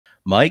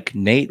Mike,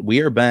 Nate, we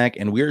are back,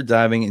 and we are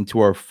diving into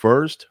our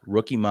first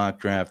rookie mock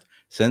draft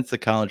since the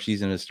college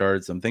season has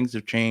started. Some things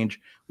have changed.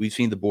 We've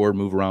seen the board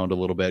move around a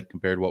little bit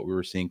compared to what we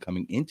were seeing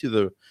coming into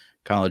the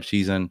college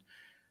season.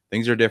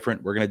 Things are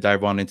different. We're going to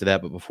dive on into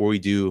that. But before we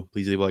do,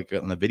 please leave a like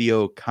on the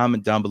video,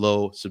 comment down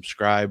below,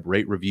 subscribe,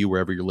 rate, review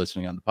wherever you're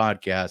listening on the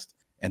podcast,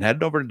 and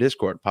head over to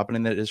Discord. Pop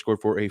in that Discord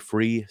for a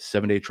free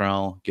 7-day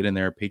trial. Get in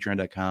there,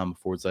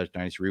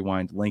 patreon.com/Dynasty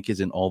Rewind. Link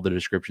is in all the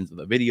descriptions of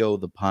the video,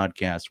 the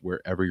podcast,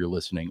 wherever you're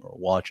listening or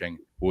watching.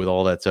 With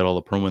all that said, all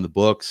the promo in the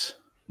books.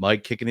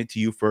 Mike, kicking it to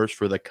you first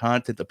for the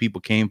content that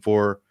people came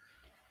for.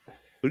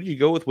 Who did you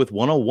go with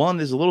 101?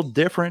 Is a little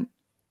different,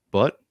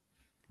 but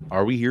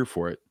are we here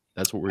for it?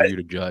 That's what we're here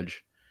to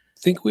judge. I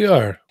think we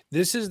are.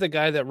 This is the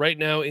guy that right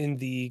now in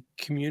the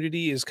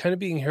community is kind of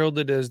being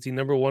heralded as the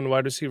 #1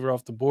 wide receiver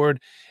off the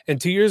board. And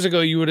 2 years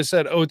ago, you would have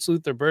said, oh, it's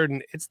Luther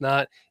Burden. It's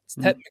not. It's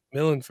Tet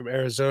McMillan from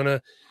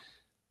Arizona.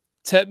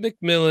 Tet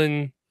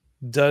McMillan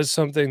does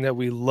something that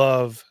we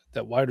love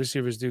that wide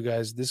receivers do,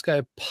 guys. This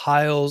guy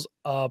piles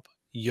up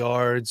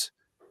yards.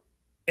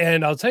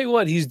 And I'll tell you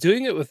what, he's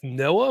doing it with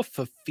Noah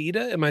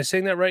Fafita. Am I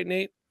saying that right,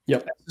 Nate?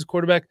 Yep. That's his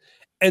quarterback.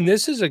 And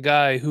this is a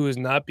guy who is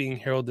not being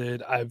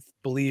heralded, I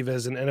believe,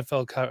 as an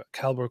NFL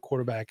caliber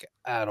quarterback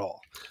at all.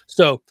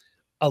 So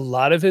a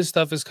lot of his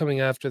stuff is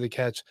coming after the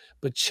catch.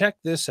 But check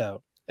this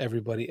out,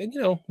 everybody. And,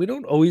 we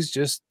don't always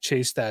just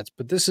chase stats,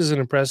 but this is an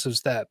impressive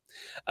stat.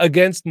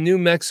 Against New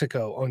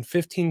Mexico on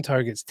 15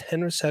 targets,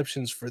 10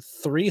 receptions for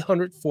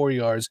 304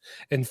 yards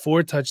and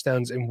 4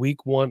 touchdowns in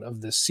week 1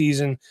 of the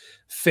season.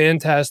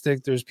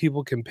 Fantastic. There's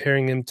people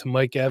comparing him to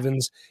Mike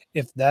Evans.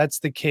 If that's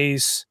the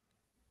case,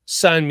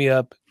 sign me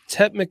up.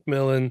 Tet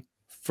McMillan,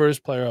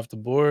 first player off the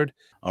board.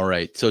 All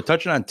right. So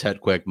touching on Tet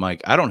quick,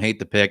 Mike, I don't hate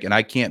the pick, and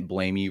I can't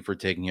blame you for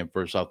taking him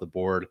first off the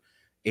board.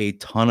 A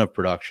ton of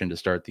production to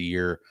start the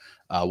year.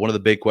 One of the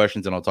big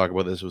questions, and I'll talk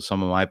about this with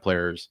some of my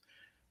players,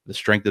 the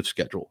strength of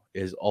schedule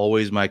is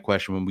always my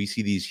question. When we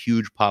see these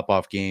huge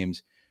pop-off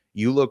games,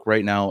 you look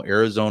right now,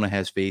 Arizona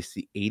has faced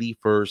the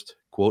 81st,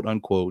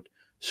 quote-unquote,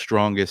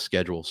 strongest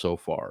schedule so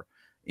far.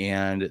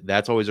 And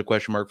that's always a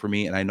question mark for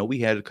me. And I know we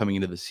had it coming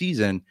into the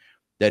season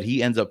that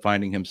he ends up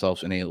finding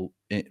himself in a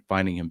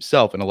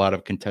lot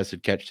of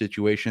contested catch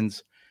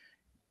situations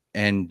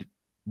and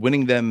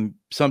winning them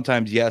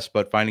sometimes, yes,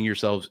 but finding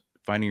yourself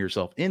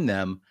in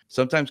them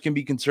sometimes can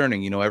be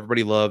concerning.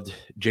 Everybody loved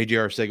J.J.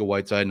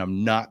 Arcega-Whiteside, and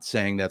I'm not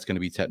saying that's going to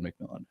be Tet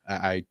McMillan.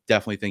 I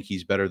definitely think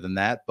he's better than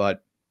that,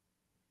 but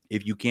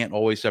if you can't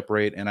always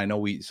separate, and I know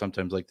we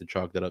sometimes like to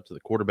chalk that up to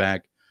the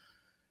quarterback,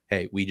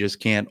 hey, we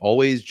just can't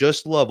always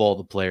just love all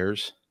the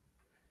players.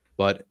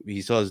 But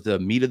he still has the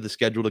meat of the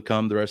schedule to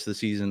come the rest of the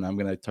season. I'm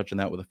going to touch on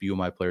that with a few of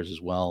my players as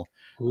well.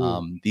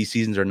 These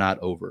seasons are not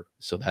over,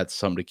 so that's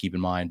something to keep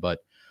in mind. But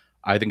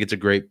I think it's a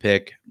great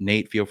pick.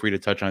 Nate, feel free to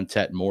touch on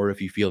Tet more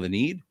if you feel the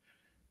need,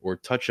 or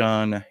touch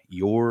on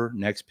your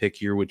next pick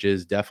here, which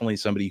is definitely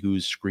somebody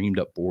who's screamed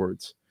up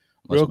boards.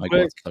 Real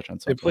quick,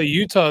 they play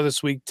Utah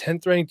this week,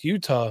 10th ranked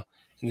Utah,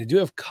 and they do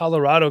have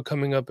Colorado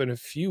coming up in a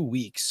few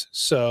weeks.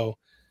 So,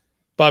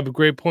 Bob, a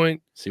great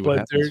point. See what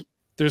happens.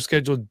 Their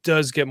schedule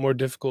does get more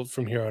difficult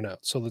from here on out.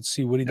 So let's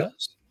see what he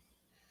does.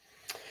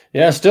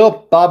 Yeah,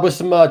 still Bob with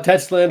some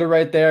Tet slander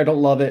right there. I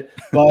don't love it.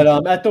 But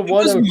at the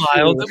 102.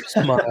 It was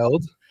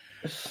mild.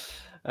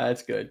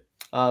 That's good.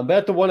 But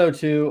at the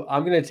 102,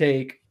 I'm going to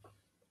take,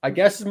 I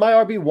guess, is my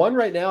RB1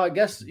 right now. I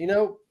guess,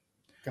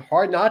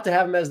 hard not to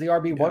have him as the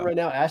RB1 right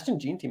now. Ashton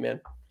Jeanty,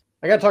 man.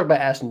 I got to talk about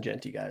Ashton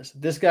Jeanty, guys.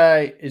 This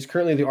guy is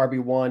currently the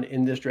RB1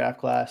 in this draft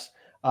class.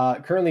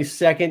 Currently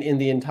second in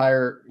the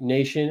entire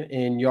nation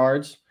in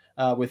yards.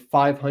 With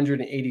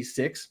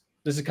 586.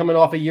 This is coming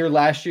off a year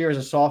last year as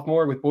a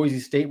sophomore with Boise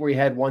State where he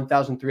had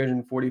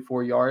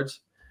 1,344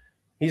 yards.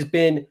 He's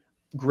been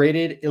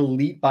graded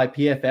elite by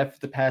PFF for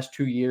the past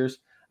 2 years.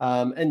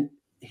 And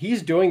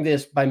he's doing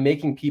this by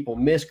making people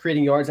miss,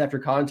 creating yards after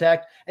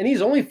contact. And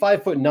he's only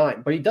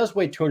 5'9", but he does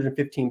weigh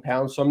 215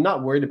 pounds. So I'm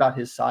not worried about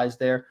his size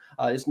there.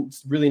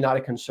 It's really not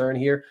a concern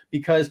here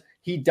because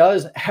he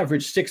does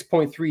average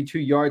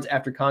 6.32 yards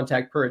after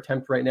contact per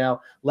attempt right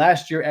now.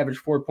 Last year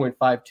averaged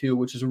 4.52,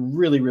 which is a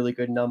really, really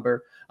good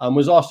number.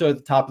 Was also at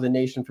the top of the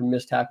nation for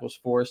missed tackles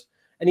forced.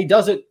 And he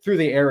does it through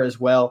the air as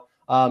well.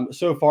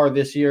 So far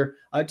this year,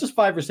 just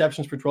 5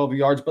 receptions for 12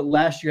 yards, but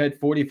last year had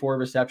 44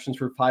 receptions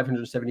for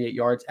 578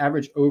 yards,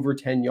 average over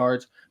 10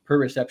 yards per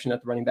reception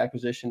at the running back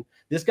position.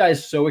 This guy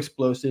is so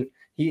explosive.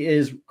 He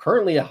is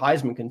currently a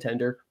Heisman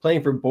contender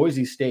playing for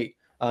Boise State.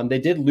 They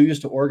did lose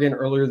to Oregon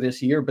earlier this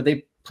year, but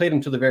they played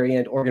him to the very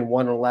end. Oregon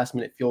won on a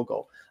last-minute field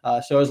goal.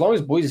 So as long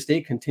as Boise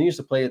State continues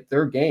to play at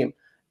their game,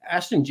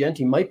 Ashton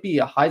Jeanty might be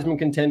a Heisman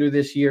contender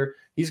this year.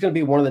 He's going to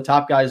be one of the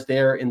top guys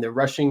there in the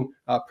rushing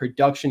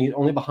production. He's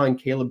only behind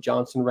Caleb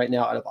Johnson right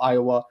now out of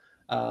Iowa.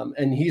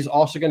 And he's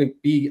also going to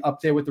be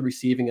up there with the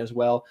receiving as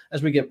well.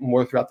 As we get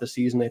more throughout the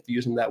season, they have to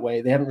use him that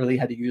way. They haven't really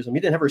had to use him. He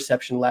didn't have a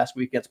reception last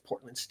week against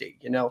Portland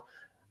State. They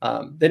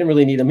didn't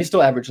really need him. He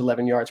still averaged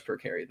 11 yards per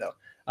carry,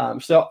 though.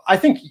 So I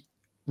think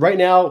right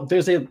now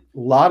there's a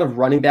lot of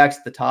running backs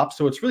at the top,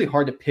 so it's really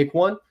hard to pick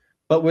one.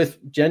 But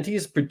with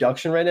Genty's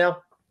production right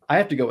now, I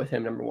have to go with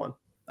him number one.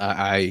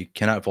 I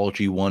cannot fault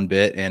you one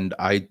bit. And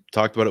I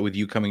talked about it with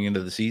you coming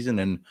into the season.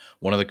 And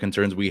one of the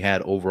concerns we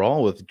had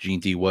overall with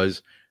Genty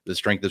was the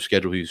strength of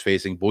schedule he was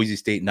facing. Boise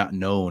State not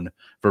known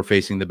for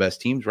facing the best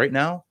teams right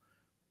now.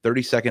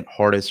 32nd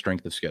hardest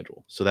strength of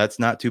schedule. So that's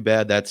not too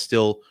bad. That's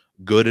still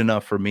good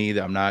enough for me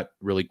that I'm not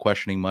really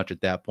questioning much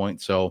at that point.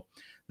 So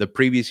the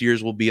previous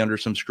years will be under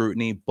some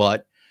scrutiny,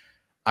 but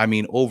I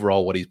mean,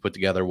 overall, what he's put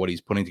together, what he's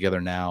putting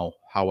together now,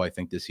 how I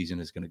think this season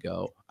is going to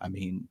go. I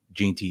mean,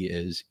 Genty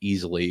is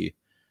easily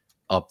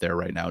up there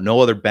right now.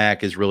 No other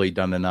back has really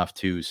done enough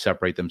to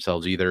separate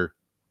themselves either.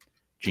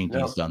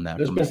 Genty's done that.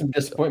 There's been some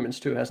disappointments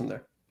too, hasn't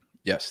there?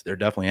 Yes, there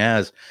definitely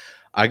has.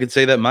 I could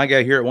say that my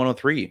guy here at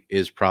 103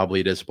 is probably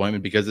a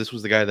disappointment because this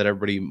was the guy that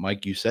everybody,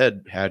 Mike, you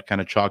said, had kind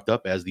of chalked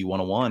up as the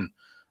 101.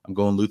 I'm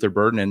going Luther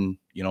Burden, and,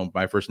 you know,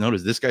 my first note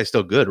is this guy's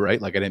still good,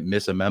 right? Like I didn't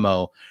miss a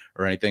memo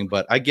or anything,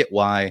 but I get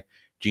why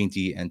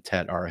Genty and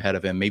Tet are ahead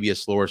of him. Maybe a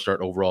slower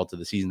start overall to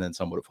the season than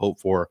some would have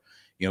hoped for.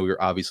 You know, we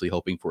were obviously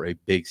hoping for a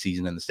big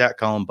season in the stat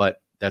column,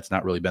 but that's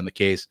not really been the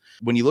case.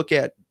 When you look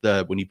at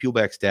when you peel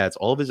back stats,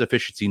 all of his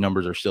efficiency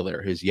numbers are still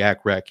there. His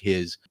yak rec,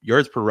 his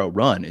yards per route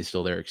run is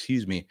still there.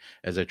 Excuse me,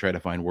 as I try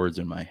to find words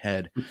in my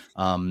head.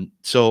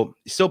 So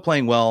still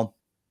playing well.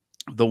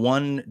 The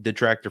one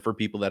detractor for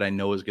people that I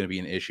know is going to be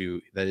an issue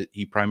that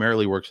he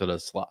primarily works at a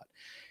slot.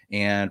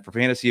 And for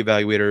fantasy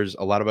evaluators,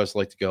 a lot of us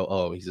like to go,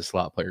 oh, he's a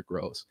slot player,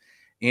 gross.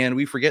 And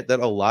we forget that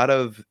a lot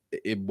of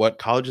what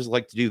colleges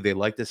like to do, they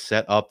like to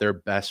set up their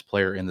best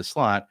player in the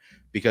slot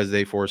because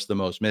they force the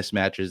most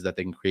mismatches, that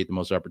they can create the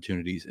most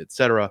opportunities,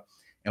 etc.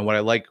 And what I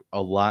like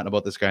a lot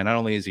about this guy, not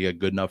only is he a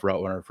good enough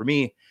route runner for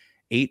me,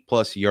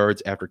 8+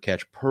 yards after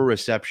catch per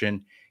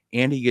reception,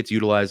 and he gets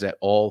utilized at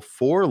all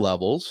 4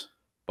 levels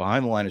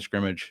behind the line of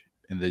scrimmage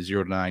in the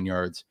 0 to 9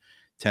 yards,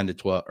 10 to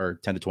 12 or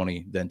 10 to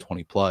 20, then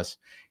 20+.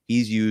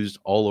 He's used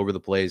all over the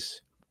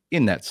place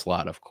in that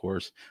slot, of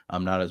course.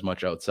 Not as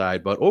much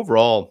outside, but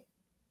overall,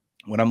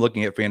 when I'm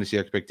looking at fantasy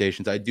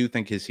expectations, I do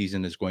think his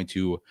season is going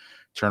to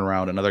turn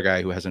around. Another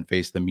guy who hasn't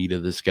faced the meat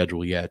of the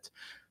schedule yet,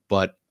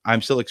 but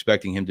I'm still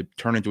expecting him to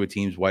turn into a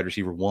team's wide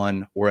receiver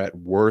 1, or at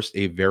worst,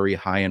 a very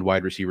high-end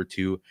wide receiver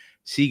 2.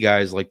 See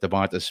guys like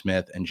Devonta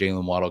Smith and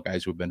Jalen Waddle,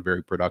 guys who have been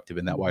very productive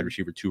in that wide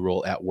receiver 2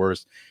 role at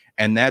worst.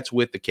 And that's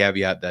with the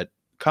caveat that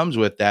comes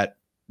with that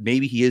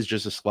maybe he is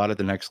just a slot at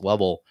the next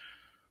level.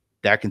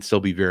 That can still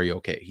be very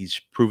okay. He's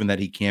proven that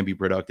he can be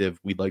productive.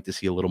 We'd like to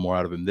see a little more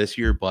out of him this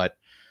year, but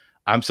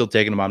I'm still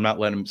taking him. I'm not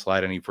letting him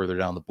slide any further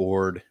down the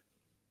board.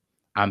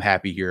 I'm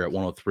happy here at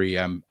 103.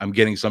 I'm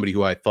getting somebody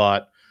who I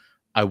thought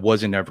I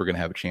wasn't ever going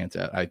to have a chance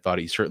at. I thought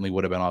he certainly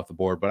would have been off the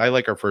board, but I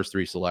like our first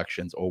 3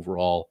 selections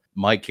overall.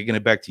 Mike, kicking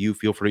it back to you.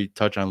 Feel free to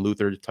touch on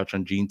Luther, touch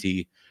on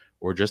Genty,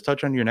 or just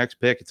touch on your next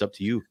pick. It's up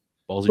to you.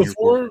 Balls in your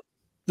court.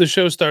 The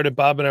show started,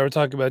 Bob and I were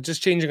talking about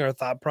just changing our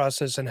thought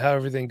process and how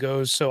everything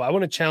goes. So I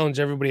want to challenge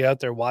everybody out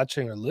there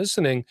watching or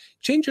listening,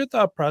 change your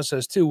thought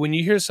process too. When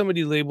you hear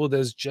somebody labeled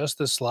as just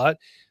a slot,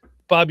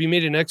 Bob, you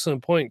made an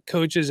excellent point.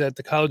 Coaches at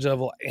the college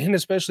level, and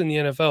especially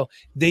in the NFL,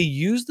 they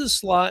use the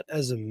slot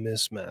as a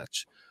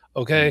mismatch.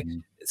 Okay.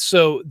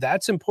 So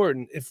that's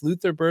important. If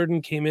Luther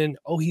Burden came in,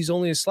 oh, he's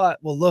only a slot.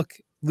 Well, look,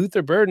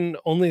 Luther Burden,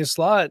 only a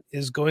slot,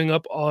 is going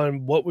up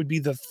on what would be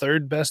the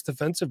 3rd best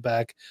defensive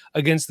back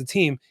against the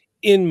team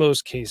in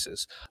most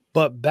cases.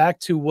 But back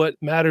to what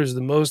matters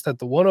the most at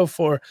the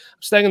 104, I'm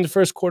stacking the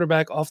first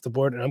quarterback off the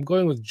board, and I'm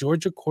going with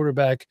Georgia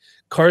quarterback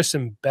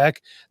Carson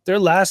Beck. Their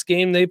last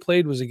game they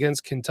played was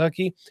against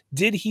Kentucky.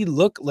 Did he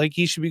look like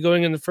he should be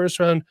going in the first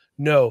round?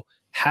 No.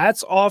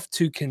 Hats off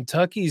to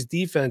Kentucky's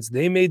defense.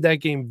 They made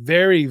that game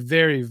very,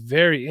 very,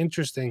 very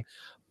interesting.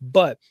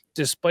 But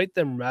despite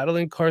them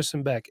rattling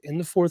Carson Beck in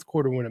the 4th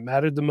quarter when it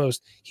mattered the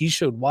most, he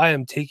showed why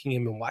I'm taking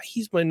him and why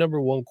he's my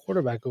number 1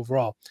 quarterback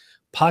overall.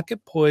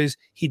 Pocket poise,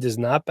 he does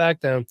not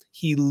back down.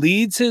 He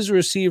leads his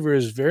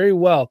receivers very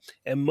well.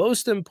 And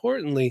most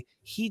importantly,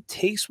 he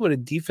takes what a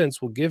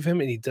defense will give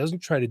him and he doesn't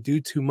try to do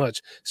too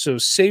much. So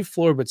safe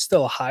floor, but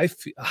still a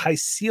high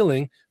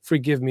ceiling,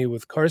 forgive me,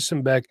 with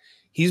Carson Beck.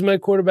 He's my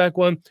quarterback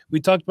 1. We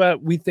talked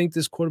about, we think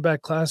this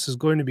quarterback class is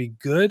going to be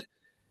good.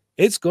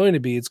 It's going to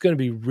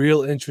be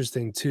real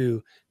interesting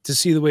too, to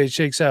see the way it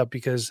shakes out,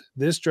 because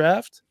this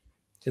draft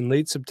in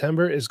late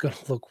September is going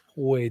to look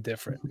way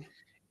different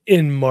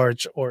in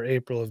March or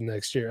April of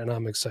next year. And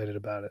I'm excited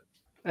about it.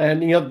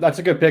 And, you know, that's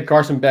a good pick.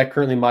 Carson Beck,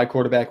 currently my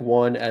quarterback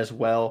 1 as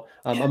well.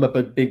 I'm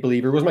a big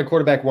believer. It was my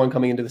quarterback 1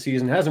 coming into the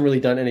season. Hasn't really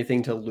done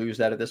anything to lose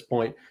that at this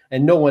point.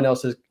 And no one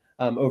else has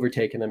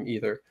overtaken him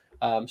either.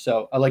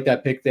 So I like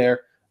that pick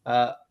there.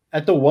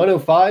 At the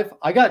 105,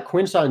 I got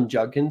Quinshon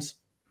Judkins.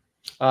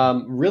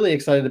 Really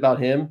excited about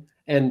him.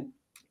 And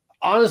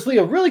honestly,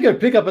 a really good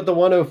pickup at the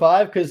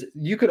 105, because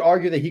you could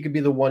argue that he could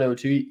be the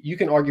 102. You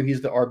can argue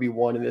he's the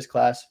RB1 in this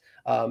class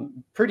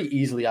pretty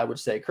easily, I would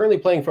say. Currently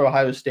playing for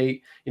Ohio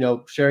State, you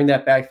know, sharing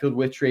that backfield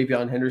with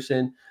Travion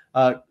Henderson.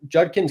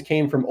 Judkins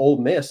came from Ole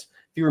Miss.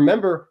 If you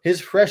remember, his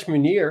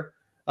freshman year,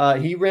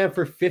 he ran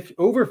for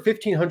over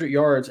 1,500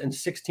 yards and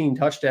 16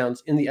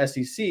 touchdowns in the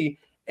SEC.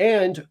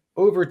 And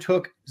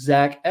overtook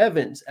Zach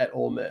Evans at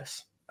Ole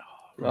Miss.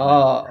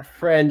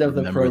 Friend of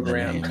the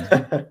program.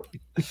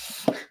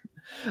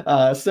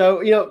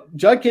 So,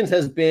 Judkins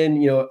has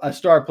been, a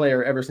star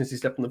player ever since he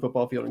stepped on the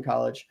football field in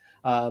college.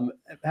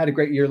 Had a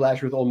great year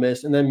last year with Ole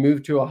Miss and then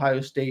moved to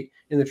Ohio State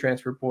in the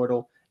transfer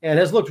portal and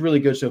has looked really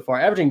good so far,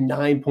 averaging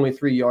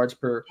 9.3 yards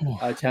per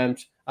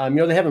attempt.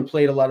 They haven't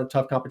played a lot of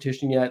tough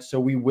competition yet, so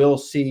we will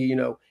see,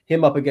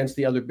 him up against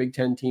the other Big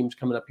Ten teams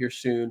coming up here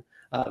soon.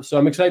 So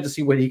I'm excited to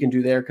see what he can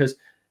do there because,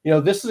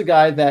 this is a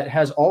guy that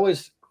has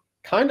always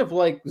kind of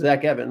like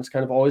Zach Evans,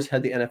 kind of always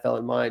had the NFL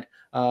in mind.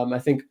 I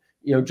think,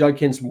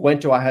 Judkins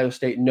went to Ohio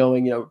State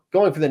knowing,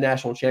 going for the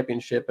national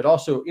championship, but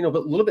also, but a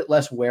little bit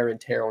less wear and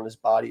tear on his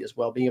body as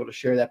well, being able to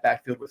share that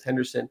backfield with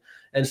Henderson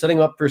and setting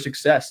up for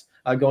success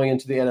going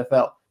into the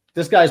NFL.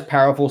 This guy's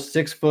powerful,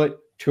 6 foot,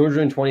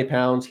 220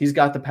 pounds. He's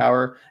got the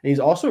power, and he's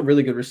also a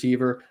really good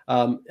receiver.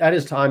 At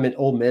his time at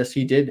Ole Miss,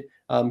 he did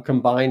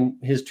combine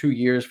his 2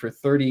 years for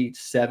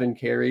 37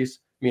 carries,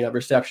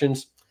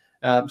 receptions.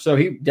 So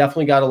he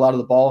definitely got a lot of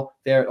the ball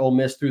there at Ole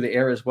Miss through the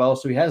air as well.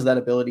 So he has that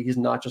ability. He's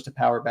not just a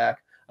power back.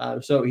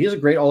 So he's a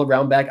great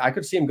all-around back. I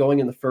could see him going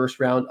in the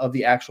first round of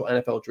the actual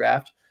NFL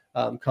draft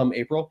come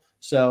April.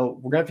 So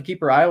we're going to have to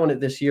keep our eye on it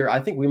this year. I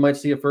think we might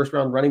see a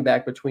first-round running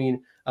back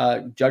between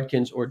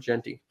Judkins or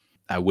Genty.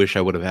 I wish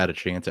I would have had a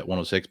chance at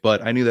 106,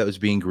 but I knew that was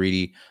being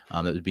greedy.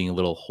 That was being a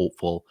little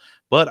hopeful.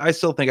 But I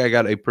still think I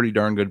got a pretty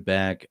darn good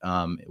back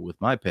with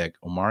my pick,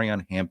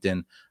 Omarion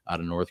Hampton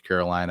out of North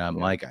Carolina. Yeah.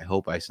 Mike, I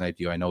hope I sniped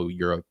you. I know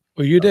you're a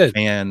fan.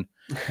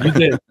 You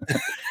did.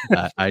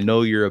 I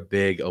know you're a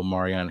big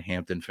Omarion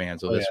Hampton fan,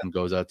 so this one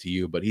goes out to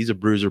you. But he's a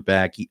bruiser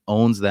back. He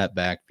owns that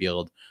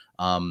backfield.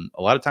 A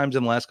lot of times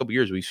in the last couple of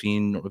years, we've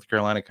seen North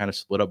Carolina kind of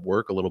split up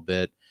work a little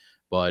bit,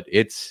 but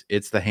it's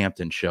the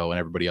Hampton show, and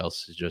everybody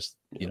else is just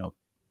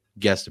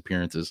guest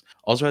appearances.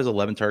 Also has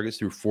 11 targets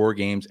through 4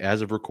 games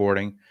as of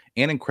recording,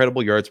 and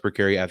incredible yards per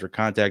carry after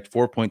contact,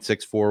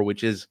 4.64,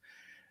 which is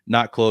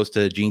not close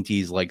to Gene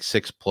T's like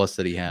 6+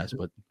 that he has,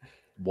 but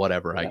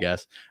whatever, I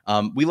guess.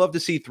 We love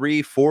to see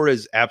 3. 4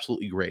 is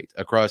absolutely great.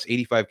 Across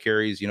 85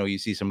 carries, you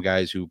see some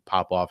guys who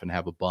pop off and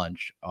have a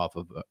bunch off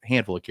of a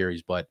handful of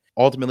carries, but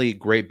ultimately,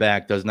 great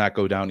back, does not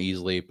go down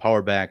easily.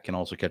 Power back, can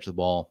also catch the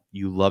ball.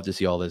 You love to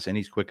see all this, and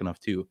he's quick enough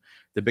too.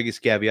 The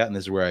biggest caveat, and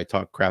this is where I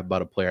talk crap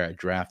about a player I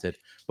drafted,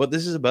 but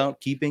this is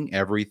about keeping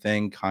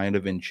everything kind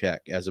of in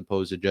check, as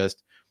opposed to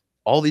just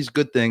all these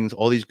good things.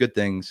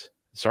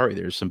 Sorry,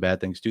 there's some bad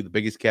things too. The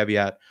biggest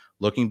caveat,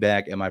 looking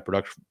back at my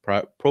production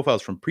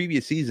profiles from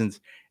previous seasons,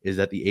 is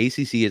that the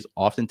ACC is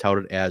often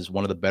touted as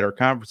one of the better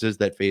conferences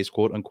that face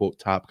quote-unquote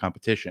top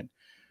competition.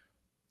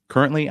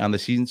 Currently, on the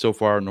season so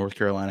far, North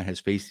Carolina has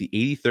faced the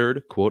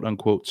 83rd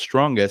quote-unquote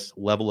strongest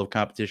level of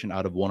competition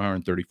out of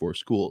 134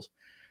 schools.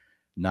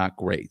 Not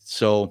great.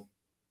 So,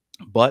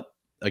 but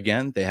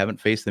again, they haven't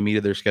faced the meat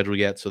of their schedule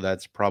yet, so they're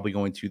probably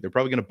going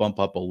to bump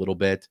up a little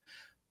bit,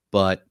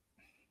 but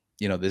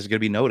this is going to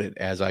be noted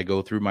as I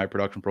go through my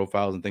production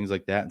profiles and things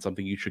like that, and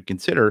something you should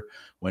consider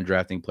when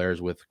drafting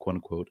players with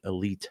quote-unquote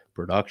elite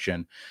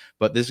production.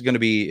 But this is going to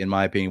be, in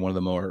my opinion, one of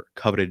the more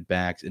coveted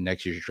backs in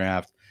next year's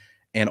draft.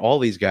 And all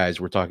these guys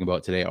we're talking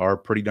about today are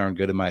pretty darn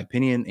good, in my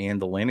opinion.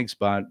 And the landing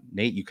spot,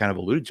 Nate, you kind of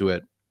alluded to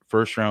it,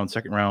 first round,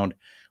 second round,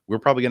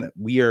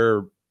 we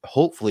are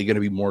hopefully going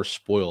to be more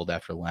spoiled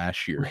after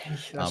last year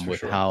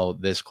with how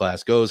this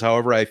class goes.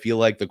 However, I feel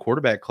like the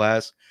quarterback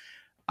class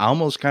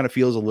almost kind of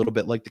feels a little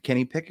bit like the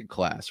Kenny Pickett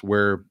class,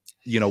 where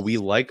we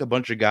like a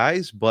bunch of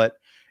guys,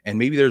 and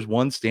maybe there's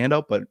one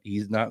standout, but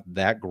he's not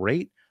that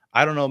great.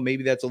 I don't know,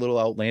 maybe that's a little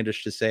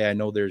outlandish to say. I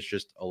know there's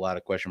just a lot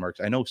of question marks.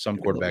 I know some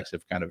quarterbacks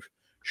have kind of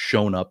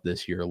shown up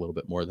this year a little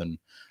bit more than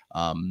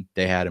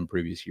they had in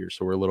previous years,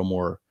 so we're a little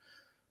more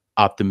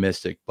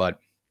optimistic. But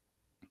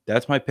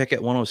that's my pick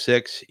at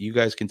 106. You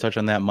guys can touch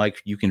on that.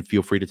 Mike, you can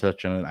feel free to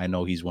touch on it. I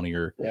know he's one of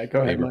your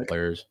favorite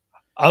players.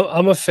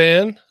 I'm a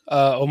fan.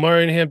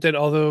 Omarion Hampton,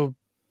 although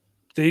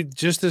they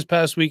just this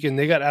past weekend,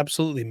 they got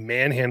absolutely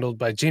manhandled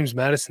by James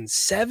Madison,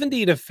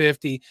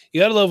 70-50.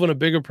 You got to love when a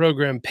bigger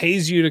program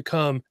pays you to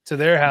come to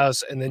their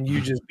house and then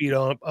you just beat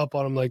up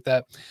on them like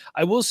that.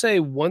 I will say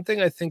one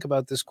thing I think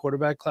about this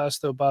quarterback class,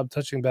 though, Bob,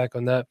 touching back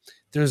on that,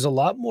 there's a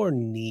lot more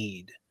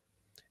need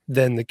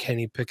than the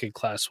Kenny Pickett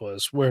class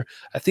was, where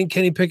I think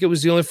Kenny Pickett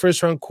was the only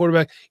first-round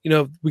quarterback.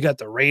 We got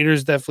the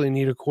Raiders definitely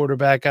need a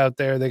quarterback out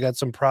there. They got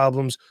some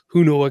problems.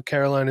 Who knows what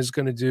Carolina is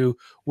going to do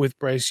with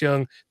Bryce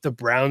Young? The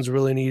Browns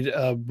really need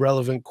a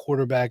relevant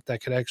quarterback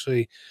that could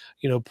actually,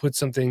 put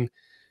something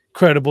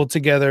credible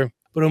together.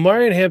 But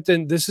Omarion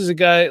Hampton, this is a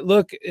guy,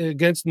 look,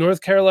 against North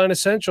Carolina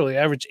Central, he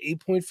averaged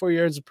 8.4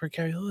 yards per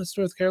carry. Oh, it's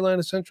North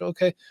Carolina Central.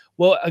 Okay.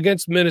 Well,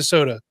 against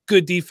Minnesota,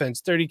 good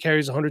defense, 30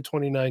 carries,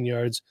 129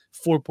 yards,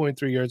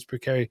 4.3 yards per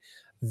carry.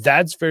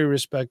 That's very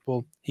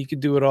respectable. He could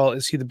do it all.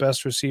 Is he the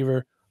best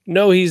receiver?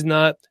 No, he's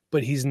not,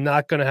 but he's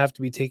not going to have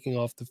to be taking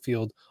off the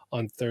field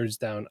on thirds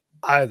down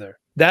either.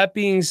 That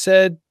being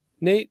said,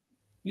 Nate,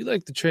 you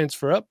like the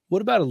transfer up.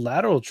 What about a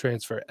lateral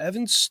transfer?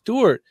 Evan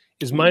Stewart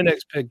is my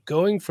next pick,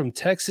 going from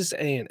Texas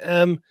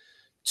A&M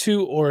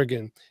to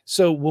Oregon.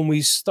 So when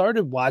we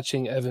started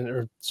watching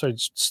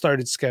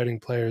started scouting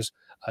players,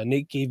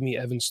 Nate gave me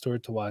Evan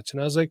Stewart to watch,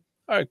 and I was like,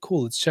 all right,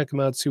 cool. Let's check him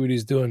out, see what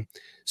he's doing.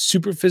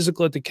 Super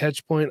physical at the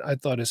catch point. I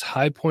thought his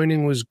high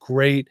pointing was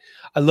great.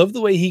 I love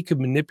the way he could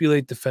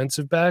manipulate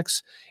defensive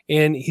backs,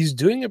 and he's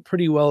doing it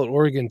pretty well at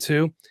Oregon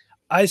too.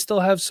 I still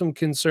have some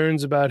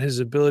concerns about his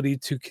ability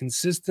to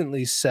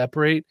consistently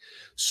separate.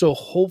 So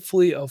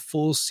hopefully a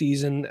full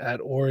season at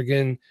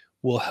Oregon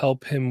will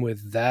help him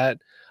with that.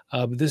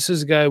 But this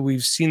is a guy,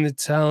 we've seen the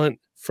talent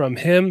from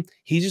him.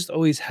 He just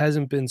always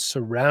hasn't been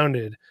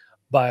surrounded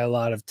by a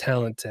lot of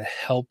talent to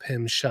help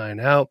him shine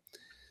out.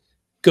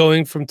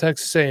 Going from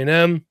Texas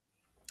A&M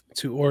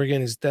to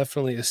Oregon is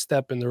definitely a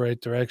step in the right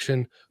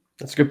direction.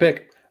 That's a good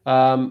pick.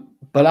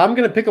 But I'm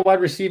going to pick a wide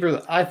receiver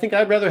that I think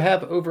I'd rather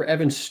have over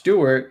Evan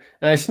Stewart.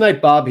 And I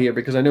sniped Bob here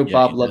because I know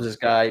Bob loves this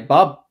guy.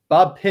 Bob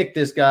picked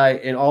this guy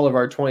in all of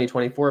our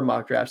 2024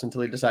 mock drafts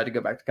until he decided to go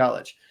back to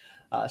college.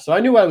 So I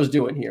knew what I was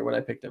doing here when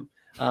I picked him.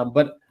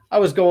 But I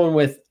was going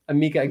with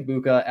Emeka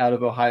Egbuka out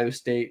of Ohio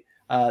State.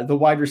 The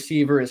wide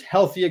receiver is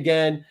healthy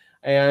again,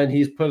 and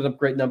he's putting up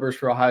great numbers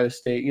for Ohio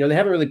State. You know, they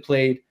haven't really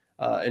played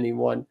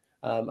anyone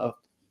of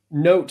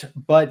note,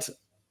 but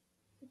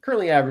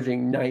currently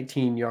averaging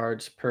 19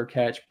 yards per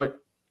catch, but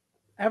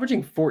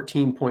averaging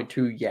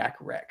 14.2 yak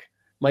rec.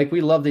 Mike,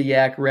 we love the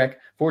yak rec.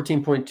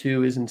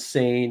 14.2 is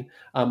insane.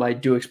 I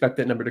do expect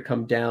that number to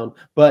come down,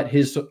 but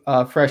his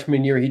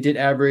freshman year, he did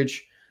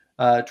average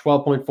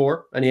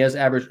 12.4, and he has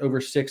averaged over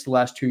 6 the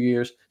last 2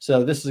 years.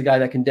 So this is a guy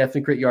that can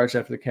definitely create yards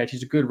after the catch.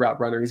 He's a good route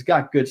runner. He's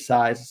got good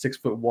size,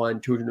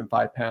 6'1",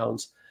 205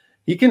 pounds.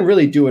 He can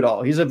really do it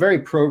all. He's a very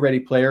pro-ready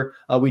player.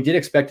 We did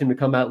expect him to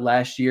come out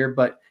last year,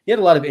 but he had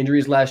a lot of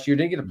injuries last year.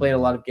 Didn't get to play in a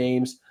lot of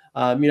games.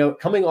 You know,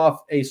 coming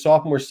off a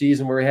sophomore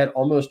season where he had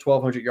almost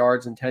 1,200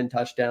 yards and 10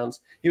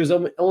 touchdowns, he was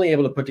only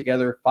able to put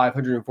together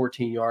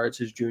 514 yards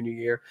his junior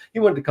year. He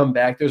wanted to come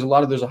back. There's a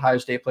lot of those Ohio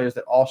State players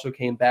that also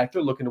came back.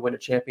 They're looking to win a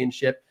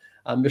championship.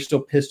 They're still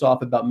pissed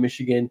off about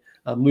Michigan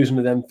losing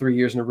to them 3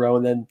 years in a row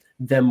and then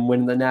them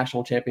winning the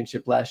national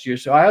championship last year.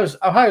 So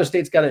Ohio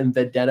State's got it in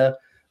vendetta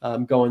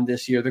going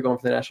this year. They're going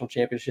for the national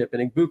championship.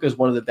 And Egbuka is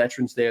one of the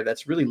veterans there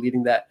that's really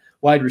leading that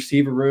wide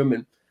receiver room.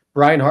 And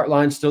Brian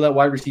Hartline's still that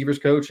wide receivers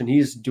coach, and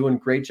he's doing a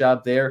great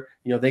job there.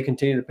 You know, they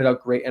continue to put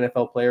out great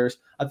NFL players.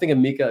 I think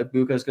Emeka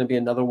Egbuka is going to be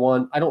another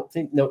one. I don't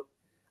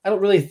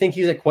really think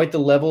he's at quite the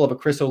level of a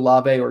Chris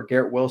Olave or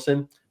Garrett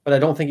Wilson, but I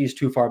don't think he's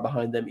too far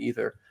behind them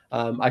either.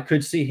 I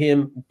could see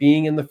him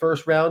being in the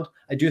first round.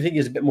 I do think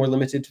he's a bit more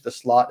limited to the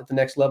slot at the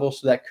next level,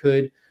 so that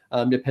could,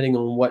 depending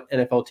on what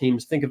NFL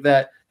teams think of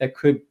that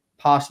could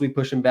possibly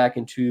push him back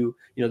into,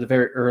 you know, the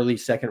very early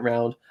second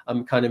round.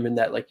 I'm kind of in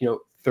that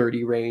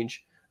 30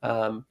 range.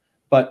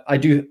 But I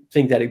do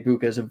think that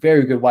Egbuka is a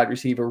very good wide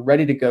receiver,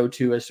 ready to go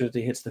to as soon as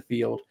he hits the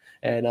field,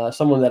 and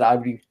someone that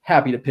I'd be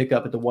happy to pick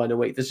up at the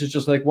 108. This is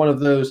just like one of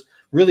those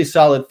really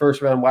solid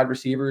first round wide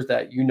receivers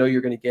that you know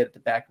you're going to get at the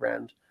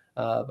background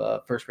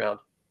of first round.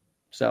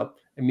 So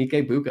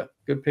Emeka Egbuka,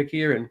 good pick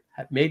here, and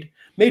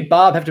made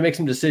Bob have to make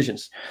some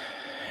decisions.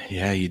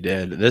 Yeah, you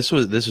did. This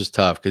was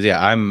tough because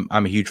I'm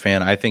a huge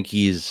fan. I think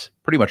he's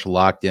pretty much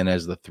locked in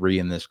as the 3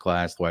 in this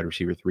class, the wide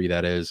receiver 3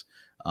 that is.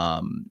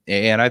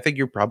 And I think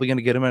you're probably going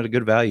to get him at a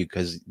good value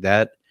because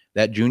that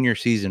junior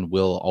season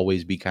will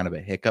always be kind of a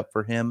hiccup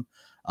for him.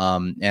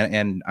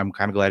 And I'm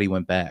kind of glad he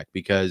went back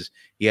because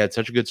he had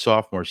such a good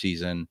sophomore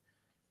season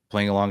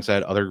playing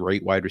alongside other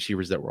great wide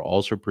receivers that were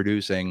also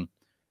producing.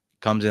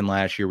 Comes in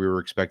last year, we were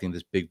expecting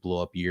this big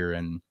blow up year,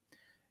 and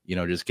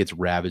just gets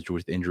ravaged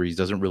with injuries,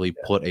 doesn't really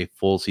put a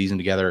full season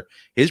together.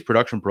 His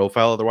production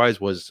profile otherwise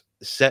was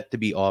set to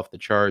be off the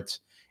charts.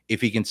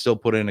 If he can still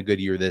put in a good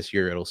year this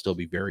year, it'll still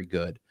be very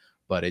good,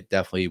 but it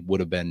definitely would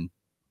have been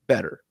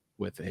better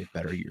with a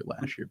better year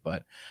last year.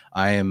 But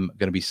I am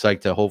going to be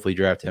psyched to hopefully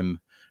draft him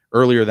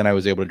earlier than I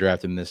was able to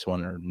draft him this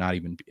one, or not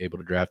even able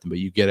to draft him, but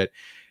you get it.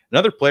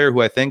 Another player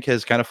who I think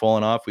has kind of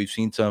fallen off. We've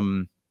seen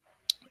some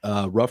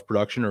rough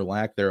production or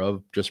lack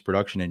thereof, just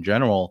production in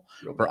general,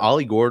 for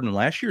Ollie Gordon,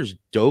 last year's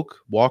Doak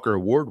Walker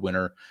Award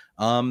winner.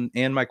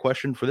 And my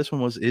question for this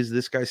one was, is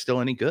this guy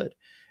still any good?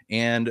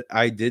 And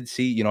I did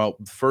see, the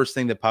first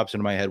thing that pops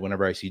into my head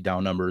whenever I see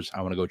down numbers,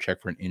 I want to go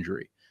check for an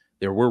injury.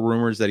 There were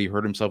rumors that he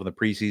hurt himself in the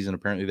preseason.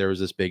 Apparently there was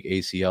this big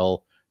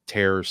ACL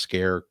tear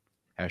scare,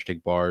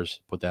 #bars,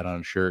 put that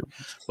on a shirt,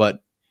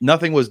 but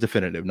nothing was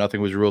definitive.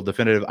 Nothing was real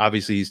definitive.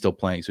 Obviously he's still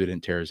playing, so he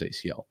didn't tear his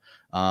ACL.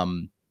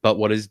 But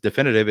what is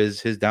definitive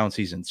is his down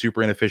season.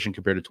 Super inefficient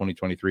compared to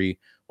 2023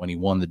 when he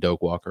won the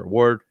Doak Walker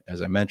Award,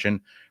 as I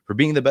mentioned, for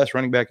being the best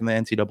running back in the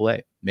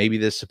NCAA. Maybe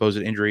this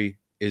supposed injury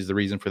is the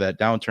reason for that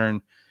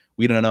downturn.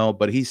 We don't know,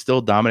 but he's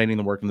still dominating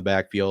the work in the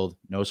backfield.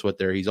 No sweat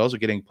there. He's also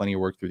getting plenty of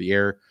work through the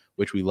air,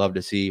 which we love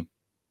to see,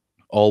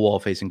 all while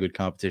facing good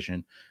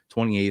competition.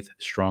 28th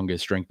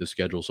strongest strength of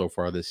schedule so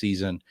far this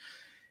season.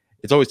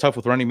 It's always tough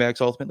with running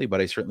backs ultimately,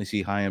 but I certainly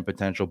see high-end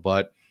potential.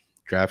 But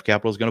draft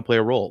capital is going to play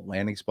a role.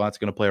 Landing spot's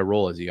going to play a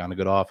role. Is he on a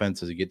good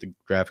offense? Does he get the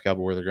draft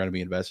capital where they're going to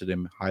be invested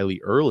in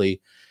highly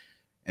early?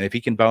 And if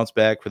he can bounce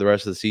back for the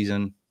rest of the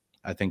season,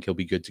 I think he'll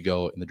be good to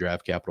go in the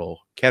draft capital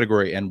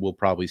category, and we'll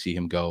probably see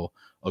him go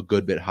a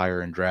good bit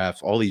higher in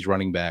drafts. All these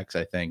running backs,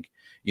 I think,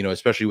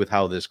 especially with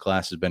how this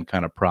class has been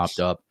kind of propped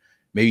up,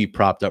 maybe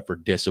propped up for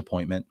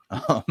disappointment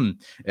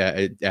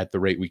at the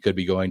rate we could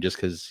be going, just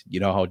because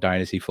how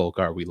Dynasty folk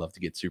are. We love to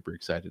get super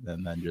excited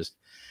and then just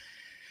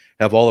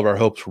have all of our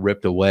hopes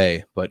ripped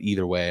away. But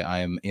either way, I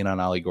am in on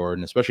Ollie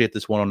Gordon, especially at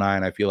this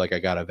 109. I feel like I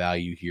got a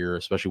value here,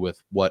 especially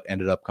with what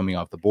ended up coming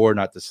off the board.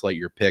 Not to slight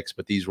your picks,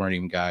 but these weren't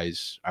even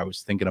guys I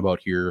was thinking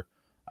about here.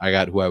 I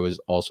got who I was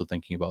also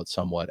thinking about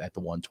somewhat at the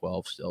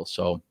 112 still.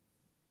 So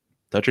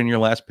touching your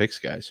last picks,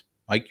 guys.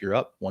 Mike, you're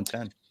up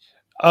 110.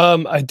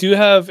 I do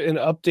have an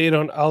update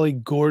on Ollie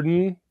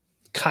Gordon.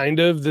 Kind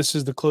of. This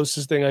is the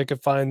closest thing I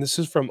could find. This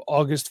is from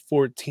August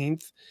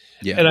 14th.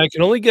 Yeah. And I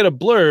can only get a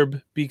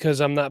blurb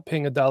because I'm not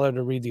paying $1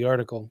 to read the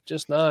article.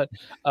 Just not.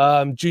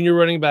 Junior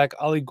running back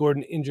Ollie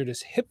Gordon injured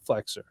his hip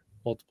flexor.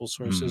 Multiple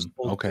sources.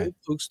 Okay.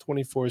 Folks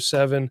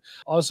 24/7.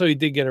 Also, he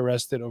did get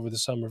arrested over the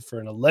summer for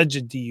an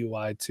alleged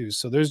DUI too.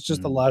 So there's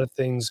just a lot of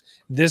things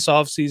this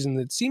offseason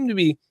that seem to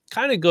be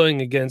kind of going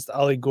against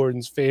Ollie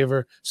Gordon's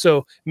favor.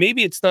 So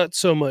maybe it's not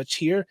so much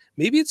here.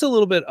 Maybe it's a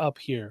little bit up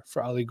here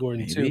for Ollie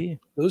Gordon too.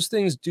 Those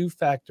things do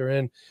factor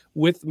in.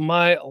 With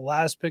my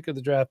last pick of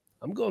the draft,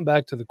 I'm going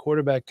back to the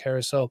quarterback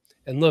carousel.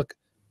 And look,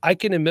 I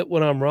can admit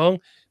when I'm wrong,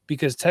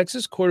 because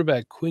Texas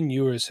quarterback Quinn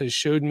Ewers has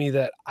showed me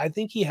that I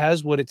think he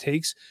has what it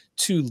takes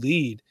to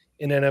lead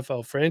an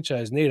NFL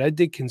franchise. Nate, I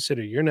did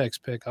consider your next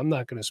pick. I'm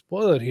not going to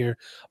spoil it here,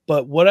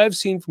 but what I've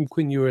seen from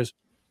Quinn Ewers,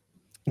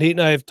 Nate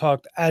and I have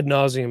talked ad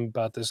nauseum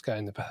about this guy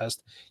in the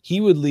past.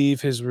 He would leave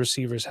his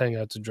receivers hang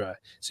out to dry.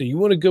 So you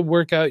want a good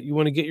workout, you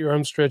want to get your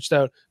arms stretched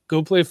out,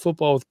 go play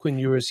football with Quinn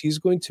Ewers. He's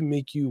going to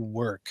make you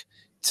work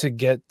to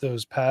get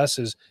those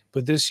passes.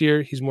 But this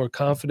year, he's more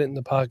confident in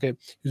the pocket.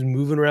 He's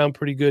moving around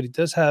pretty good. He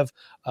does have,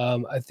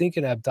 I think,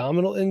 an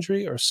abdominal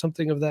injury or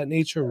something of that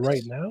nature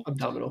right now.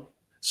 Abdominal.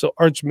 So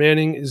Arch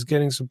Manning is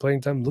getting some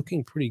playing time,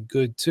 looking pretty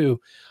good too.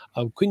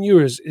 Quinn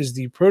Ewers is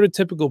the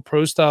prototypical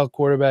pro-style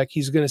quarterback.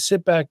 He's going to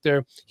sit back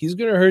there. He's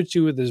going to hurt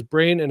you with his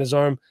brain and his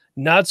arm,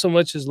 not so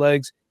much his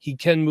legs. He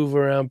can move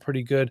around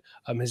pretty good.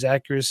 His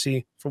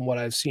accuracy, from what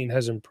I've seen,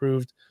 has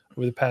improved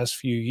over the past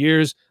few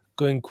years.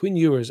 Going Quinn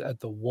Ewers at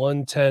the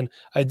 110.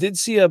 I did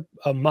see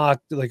a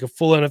mock, like a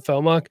full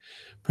NFL mock,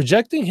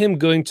 projecting him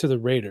going to the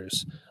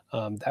Raiders.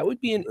 That would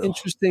be an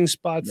interesting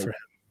spot for him.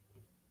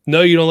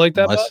 No, you don't like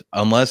that?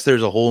 Unless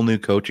there's a whole new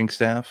coaching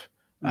staff.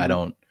 I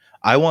don't.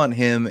 I want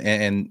him,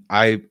 and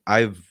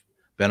I've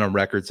been on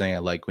record saying I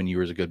like Quinn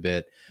Ewers a good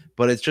bit,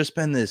 but it's just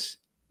been this,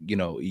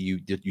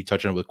 you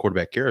touch on it with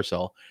quarterback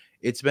carousel.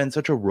 It's been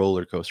such a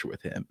roller coaster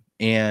with him,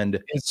 and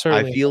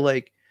I feel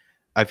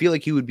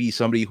like he would be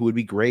somebody who would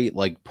be great,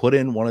 like put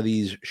in one of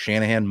these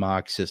Shanahan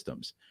mock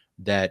systems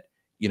that,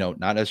 not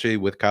necessarily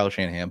with Kyle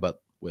Shanahan,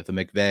 but with a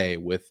McVay,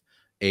 with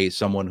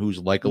someone who's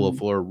like a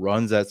LaFleur,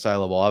 runs that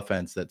style of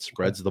offense that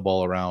spreads the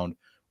ball around,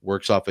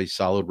 works off a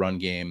solid run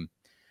game.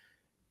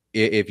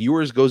 If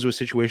Ewers goes to a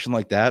situation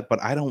like that,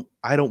 but I don't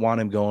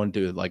want him going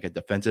to like a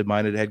defensive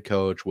minded head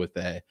coach with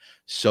a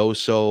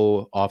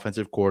so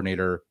offensive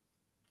coordinator.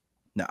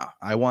 No,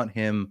 I want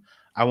him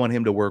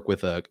to work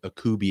with a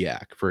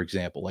Kubiak, for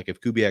example. Like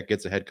if Kubiak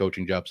gets a head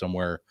coaching job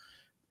somewhere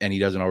and he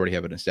doesn't already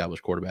have an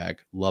established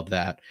quarterback, love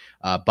that.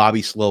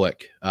 Bobby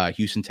Slowick,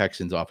 Houston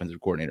Texans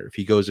offensive coordinator. If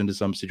he goes into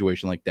some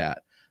situation like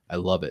that, I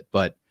love it.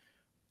 But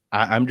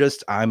I'm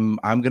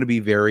going to be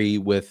very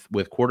with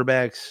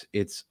quarterbacks.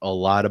 It's a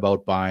lot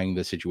about buying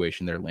the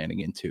situation they're landing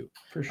into,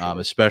 for sure.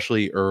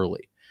 Especially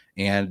early,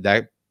 and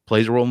that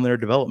plays a role in their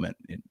development.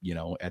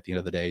 At the end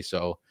of the day,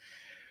 so.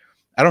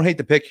 I don't hate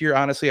the pick here,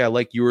 honestly. I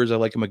like yours. I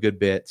like him a good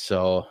bit,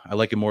 so I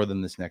like him more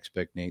than this next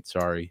pick, Nate.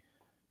 Sorry,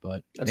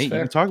 but Nate, you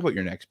can talk about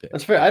your next pick.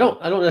 That's fair. I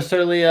don't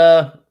necessarily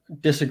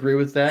disagree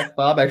with that,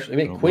 Bob.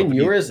 Actually, Quinn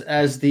Ewers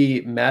as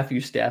the Matthew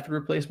Stafford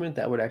replacement,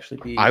 that would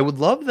actually be. I would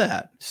love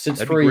that.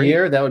 Since for a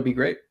year, that would be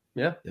great.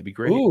 Yeah, that'd be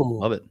great. Ooh.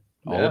 Love it.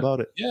 All about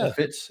it. Yeah,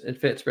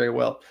 it fits very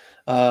well.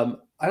 I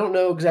don't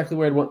know exactly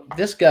where I'd want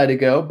this guy to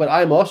go, but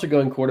I'm also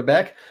going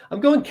quarterback.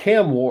 I'm going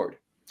Cam Ward.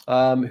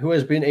 Who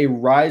has been a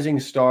rising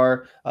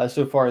star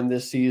so far in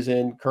this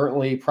season,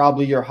 currently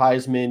probably your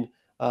Heisman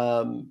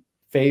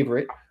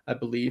favorite, I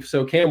believe.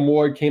 So Cam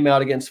Ward came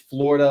out against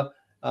Florida.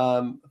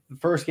 The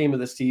first game of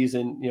the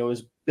season,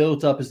 is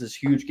built up as this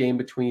huge game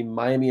between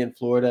Miami and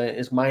Florida.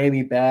 Is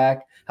Miami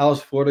back? How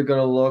is Florida going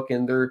to look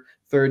in their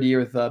third year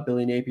with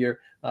Billy Napier?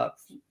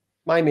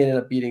 Miami ended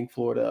up beating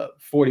Florida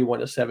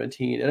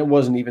 41-17, and it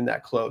wasn't even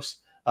that close.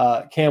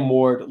 Cam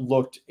Ward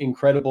looked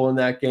incredible in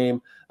that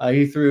game.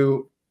 He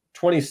threw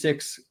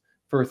 26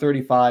 for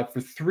 35 for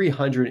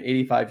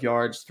 385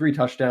 yards, 3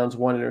 touchdowns,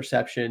 1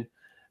 interception,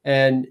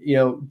 and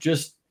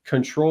just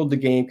controlled the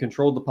game,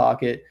 controlled the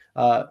pocket,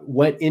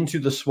 went into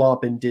the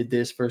swamp and did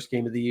this first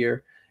game of the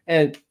year.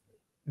 And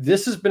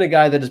this has been a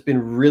guy that has been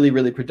really,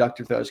 really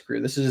productive throughout his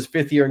career. This is his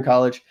 5th year in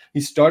college. He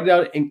started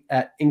out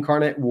at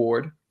Incarnate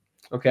Ward,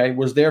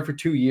 was there for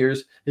 2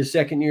 years. His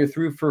second year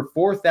threw for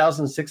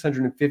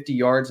 4,650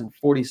 yards and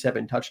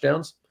 47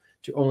 touchdowns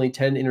to only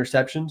 10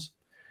 interceptions.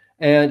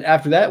 And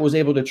after that, was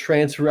able to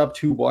transfer up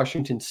to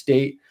Washington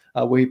State,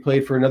 where he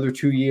played for another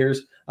 2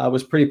 years,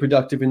 was pretty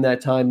productive in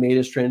that time, made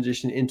his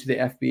transition into the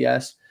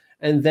FBS,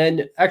 and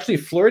then actually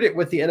flirted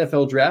with the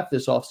NFL draft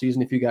this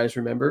offseason, if you guys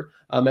remember.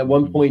 At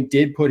one point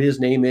did put his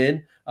name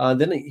in.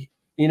 Then,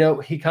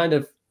 he kind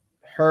of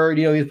heard,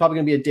 he's probably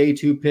going to be a day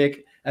 2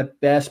 pick at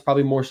best,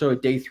 probably more so a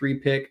day 3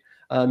 pick,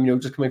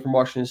 just coming from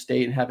Washington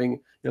State and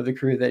having, the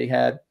career that he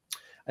had.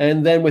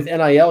 And then with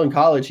NIL in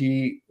college,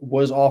 he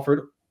was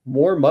offered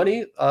more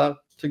money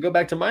to go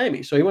back to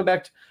Miami. So he went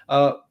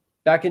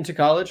back into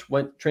college,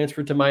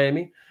 transferred to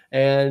Miami,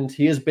 and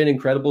he has been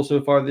incredible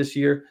so far this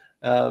year.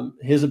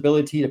 His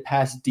ability to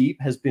pass deep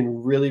has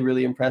been really,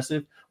 really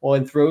impressive.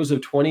 On throws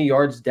of 20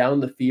 yards down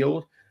the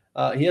field,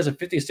 he has a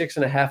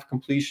 56.5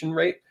 completion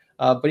rate,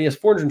 but he has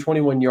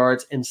 421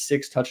 yards and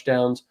 6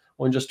 touchdowns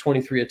on just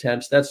 23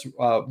 attempts. That's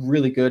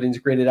really good, and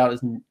he's graded out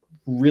as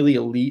really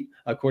elite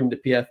according to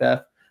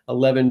PFF.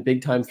 11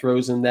 big-time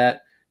throws in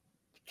that.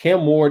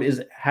 Cam Ward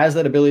has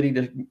that ability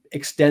to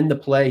extend the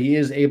play. He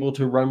is able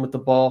to run with the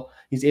ball.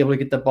 He's able to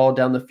get the ball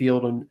down the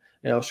field and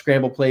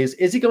scramble plays.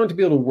 Is he going to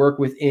be able to work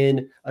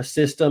within a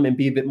system and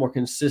be a bit more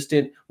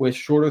consistent with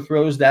shorter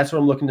throws? That's what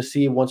I'm looking to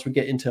see once we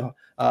get into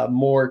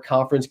more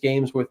conference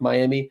games with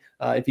Miami,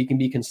 if he can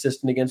be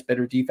consistent against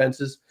better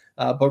defenses.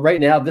 But right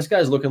now, this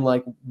guy's looking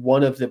like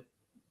one of the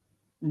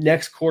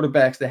next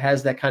quarterbacks that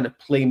has that kind of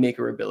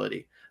playmaker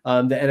ability.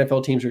 The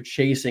NFL teams are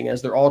chasing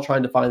as they're all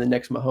trying to find the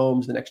next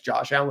Mahomes, the next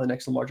Josh Allen, the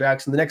next Lamar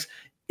Jackson, the next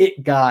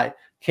it guy.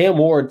 Cam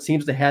Ward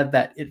seems to have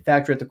that it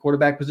factor at the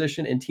quarterback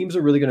position, and teams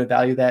are really going to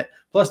value that.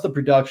 Plus the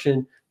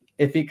production.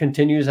 If it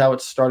continues how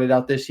it started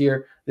out this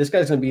year, this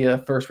guy's going to be a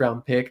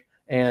first-round pick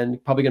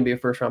and probably going to be a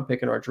first-round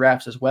pick in our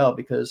drafts as well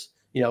because,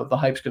 the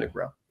hype's going to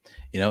grow.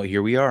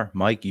 Here we are.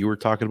 Mike, you were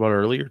talking about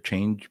earlier,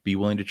 be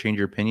willing to change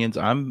your opinions.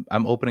 I'm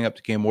opening up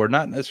to Cam Ward,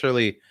 not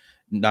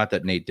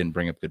that Nate didn't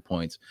bring up good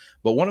points,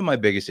 but one of my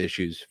biggest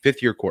issues,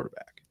 5th-year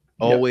quarterback,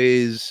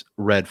 always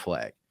red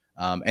flag.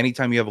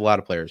 Anytime you have a lot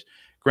of players,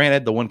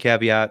 granted, the one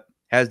caveat,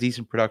 has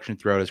decent production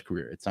throughout his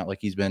career. It's not like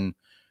he's been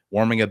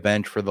warming a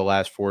bench for the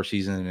last 4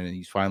 seasons and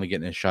he's finally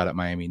getting a shot at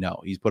Miami.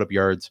 No, he's put up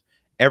yards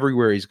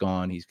everywhere he's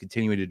gone. He's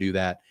continuing to do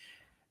that.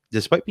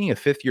 Despite being a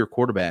 5th-year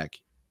quarterback,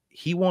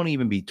 he won't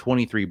even be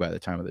 23 by the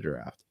time of the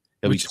draft.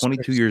 He'll be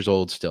 22 years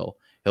old still.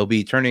 He'll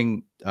be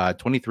turning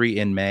 23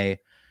 in May.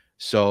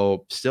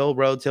 So still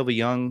relatively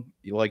young,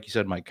 like you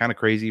said, Mike, kind of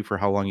crazy for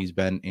how long he's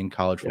been in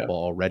college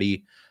football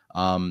already.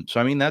 So,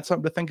 that's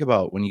something to think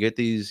about when you get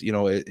these,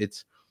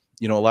 it's,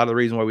 a lot of the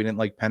reason why we didn't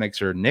like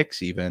Penix or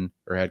Nix even,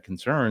 or had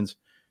concerns.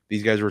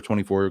 These guys were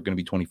 24, going to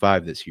be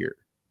 25 this year.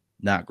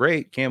 Not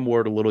great. Cam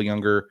Ward, a little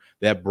younger.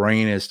 That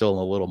brain is still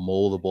a little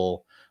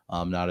moldable,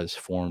 not as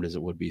formed as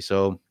it would be.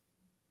 So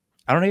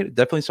I don't need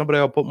definitely somebody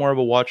I'll put more of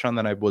a watch on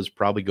than I was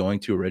probably going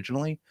to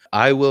originally.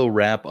 I will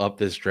wrap up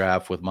this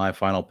draft with my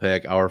final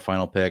pick, our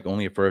final pick,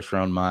 only a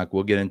first-round mock.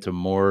 We'll get into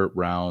more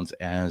rounds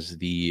as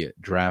the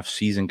draft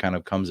season kind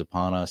of comes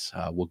upon us.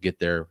 We'll get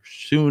there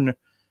soon,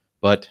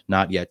 but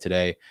not yet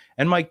today.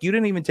 And, Mike, you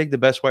didn't even take the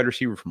best wide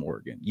receiver from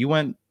Oregon. You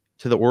went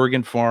to the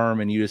Oregon farm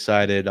and you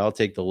decided, I'll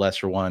take the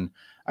lesser one.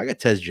 I got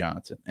Tez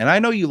Johnson. And I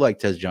know you like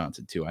Tez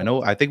Johnson, too.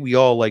 I think we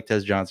all like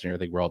Tez Johnson here. I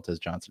think we're all Tez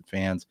Johnson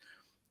fans.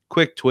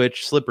 Quick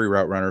twitch, slippery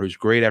route runner who's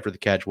great after the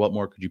catch. What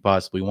more could you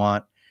possibly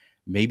want?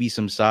 Maybe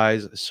some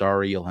size.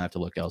 Sorry, you'll have to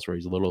look elsewhere.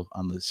 He's a little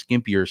on the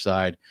skimpier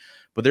side,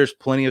 but there's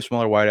plenty of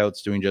smaller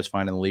wideouts doing just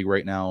fine in the league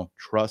right now.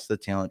 Trust the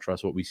talent.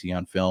 Trust what we see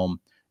on film.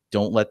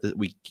 Don't let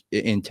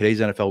in today's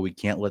NFL, we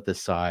can't let the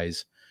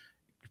size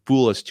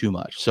fool us too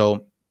much.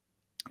 So,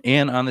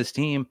 and on this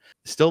team,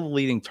 still the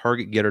leading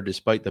target getter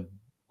despite the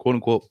quote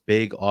unquote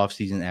big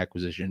offseason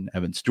acquisition,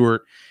 Evan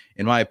Stewart.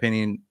 In my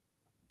opinion,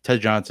 Tez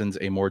Johnson's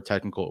a more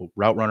technical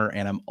route runner,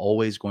 and I'm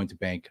always going to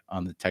bank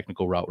on the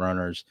technical route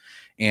runners.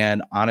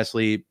 And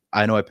honestly,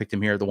 I know I picked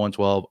him here at the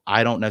 112.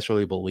 I don't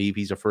necessarily believe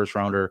he's a first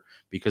rounder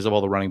because of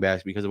all the running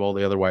backs, because of all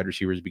the other wide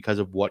receivers, because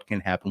of what can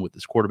happen with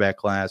this quarterback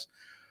class.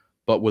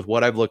 But with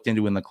what I've looked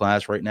into in the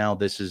class right now,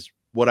 this is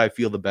what I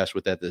feel the best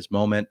with at this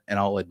moment. And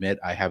I'll admit,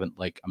 I'm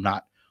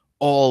not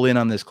all in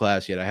on this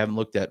class yet. I haven't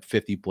looked at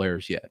 50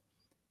 players yet.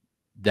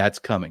 That's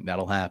coming.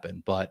 That'll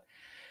happen. But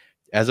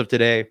as of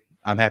today,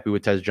 I'm happy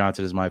with Tez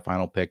Johnson as my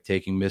final pick,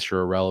 taking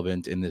Mr.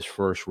 Irrelevant in this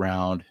first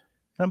round.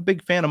 I'm a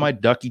big fan of my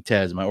Ducky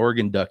Tez, my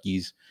Oregon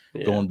Duckies,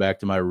 going back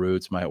to my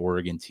roots, my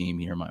Oregon team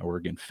here, my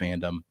Oregon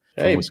fandom.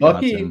 Hey,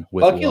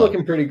 Bucky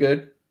looking pretty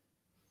good.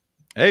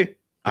 Hey,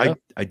 yeah.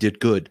 I did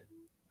good.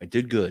 I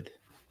did good.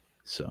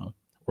 So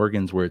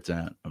Oregon's where it's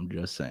at. I'm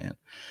just saying.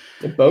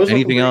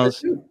 Anything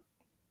else?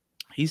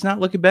 He's not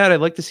looking bad.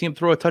 I'd like to see him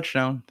throw a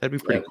touchdown. That'd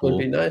be pretty cool.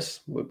 Would be nice.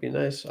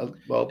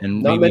 Well,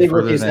 and not many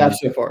rookies have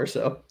so far,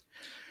 so.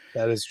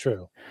 That is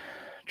true.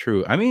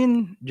 True.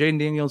 Jaden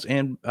Daniels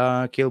and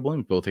Caleb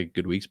Williams both had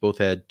good weeks. Both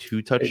had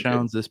 2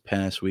 touchdowns this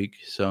past week.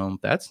 So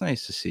that's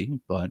nice to see.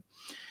 But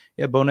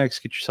Yeah,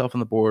 Bonex, get yourself on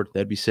the board.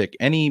 That'd be sick.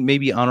 Any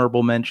maybe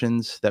honorable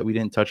mentions that we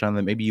didn't touch on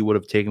that maybe you would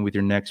have taken with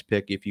your next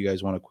pick if you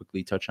guys want to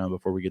quickly touch on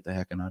before we get the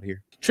heckin' out of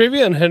here?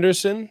 Travion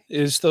Henderson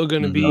is still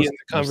going to be in the I was thinking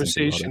about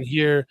conversation it.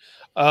 here.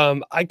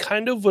 I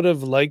kind of would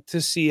have liked to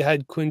see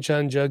had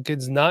Quinshon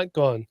Judkins not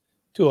gone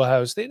to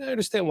Ohio State. And I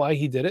understand why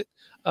he did it,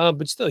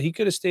 but still, he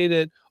could have stayed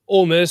at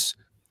Ole Miss,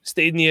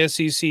 stayed in the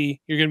SEC.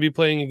 You're going to be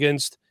playing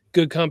against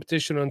good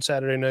competition on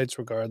Saturday nights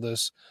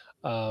regardless.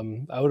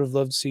 I would have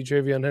loved to see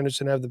Travion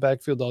Henderson have the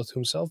backfield all to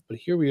himself, but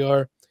here we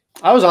are.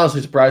 I was honestly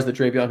surprised that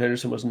Travion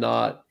Henderson was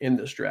not in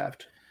this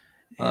draft.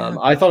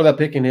 I thought about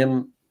picking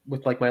him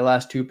with like my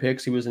last 2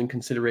 picks. He was in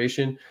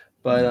consideration,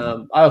 but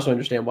I also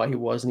understand why he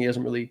wasn't. He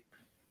hasn't really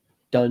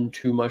done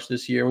too much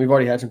this year. We've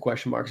already had some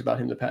question marks about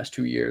him the past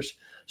 2 years.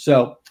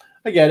 So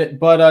I get it,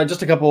 but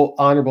just a couple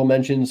honorable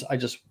mentions I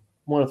just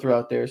want to throw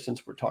out there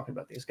since we're talking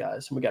about these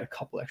guys. And we got a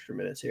couple extra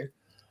minutes here.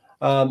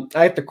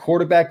 At the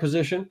quarterback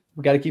position,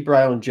 we got to keep our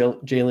eye on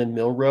Jalen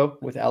Milroe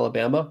with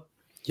Alabama.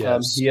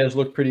 Yes. He has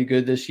looked pretty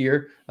good this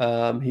year.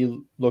 He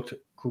looked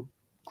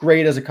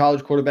great as a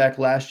college quarterback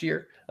last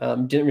year.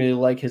 Didn't really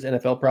like his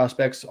NFL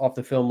prospects off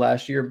the film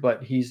last year,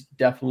 but he's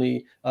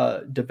definitely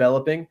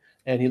developing,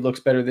 and he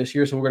looks better this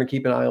year. So we're going to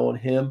keep an eye on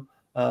him.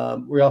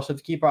 We also have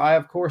to keep our eye,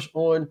 of course,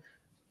 on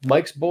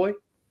Mike's boy,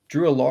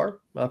 Drew Allar,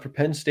 for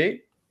Penn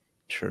State.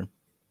 Sure.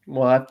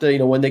 We'll have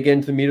to, when they get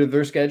into the meat of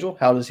their schedule,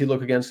 how does he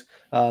look against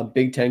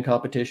Big Ten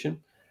competition?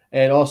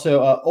 And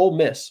also Ole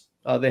Miss,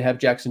 they have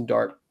Jackson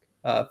Dart,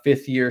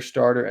 5th-year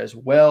starter as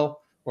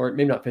well, or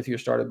maybe not 5th-year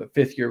starter, but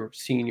 5th-year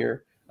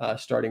senior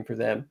starting for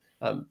them.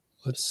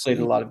 Played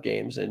in a lot of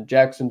games. And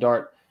Jackson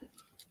Dart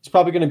is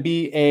probably going to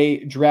be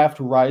a draft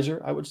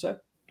riser, I would say.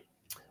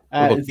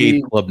 What about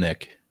Cade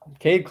Klubnik?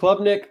 Cade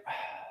Klubnik,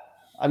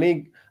 I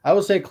mean, I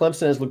would say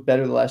Clemson has looked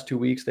better the last 2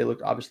 weeks. They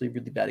looked obviously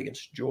really bad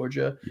against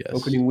Georgia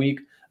opening week.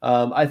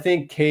 I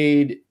think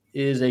Cade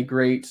is a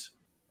great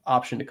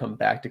option to come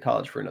back to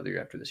college for another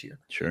year after this year.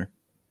 Sure.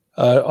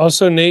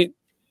 Also, Nate,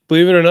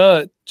 believe it or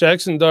not,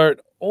 Jackson Dart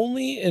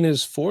only in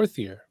his 4th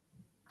year.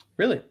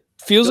 Really?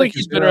 Feels like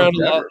he's been around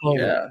a lot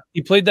longer. Yeah.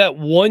 He played that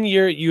 1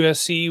 year at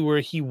USC where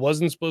he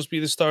wasn't supposed to be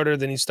the starter.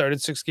 Then he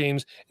started 6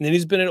 games, and then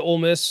he's been at Ole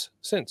Miss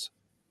since.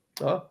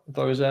 Oh, I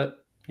thought he was at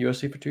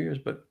USC for 2 years,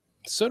 but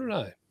so did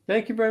I.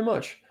 Thank you very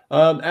much.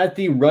 At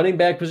the running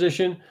back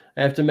position,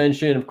 I have to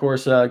mention, of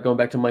course, going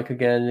back to Mike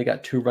again, they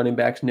got 2 running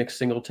backs, Nick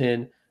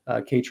Singleton,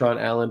 Katron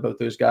Allen, both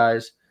those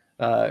guys,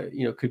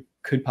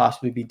 could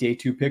possibly be day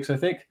 2 picks, I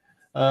think.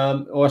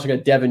 Also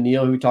got Devin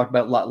Neal, who we talked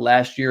about a lot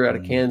last year out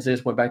of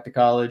Kansas, went back to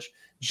college.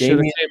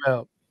 Should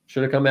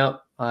have come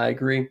out. I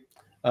agree.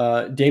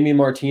 Damian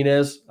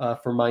Martinez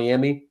from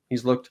Miami.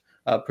 He's looked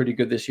pretty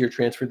good this year,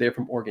 transferred there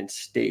from Oregon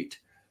State.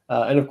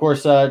 And, of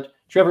course,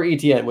 Trevor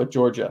Etienne with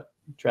Georgia,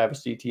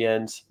 Travis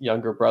Etienne's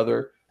younger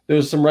brother.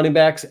 There's some running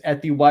backs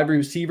at the wide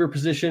receiver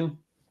position.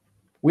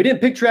 We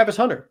didn't pick Travis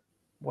Hunter.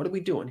 What are we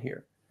doing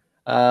here?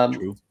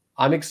 True.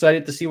 I'm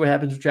excited to see what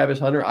happens with Travis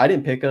Hunter. I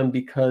didn't pick him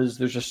because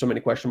there's just so many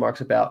question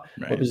marks about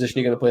what position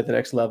you're going to play at the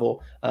next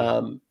level.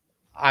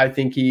 I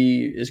think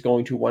he is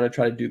going to want to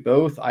try to do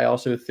both. I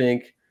also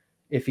think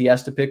if he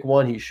has to pick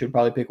one, he should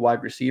probably pick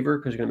wide receiver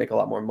because you're going to make a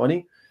lot more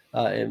money.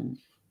 And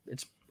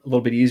it's a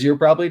little bit easier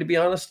probably, to be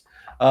honest.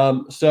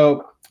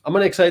 So I'm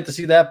really excited to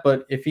see that.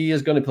 But if he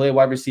is going to play a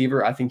wide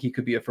receiver, I think he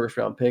could be a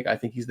first-round pick. I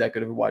think he's that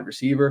good of a wide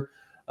receiver.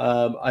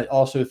 I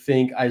also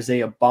think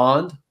Isaiah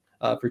Bond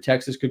for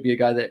Texas could be a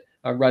guy that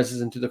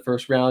rises into the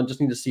first round.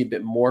 Just need to see a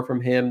bit more from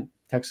him.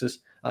 Texas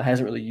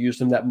hasn't really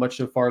used him that much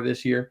so far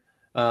this year.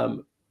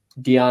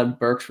 Deion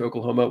Burks for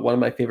Oklahoma, one of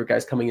my favorite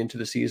guys coming into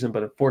the season.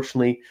 But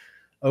unfortunately,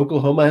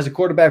 Oklahoma has a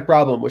quarterback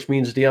problem, which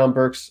means Deion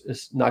Burks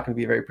is not going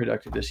to be very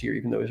productive this year,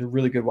 even though he's a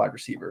really good wide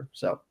receiver.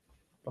 So I'll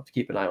have to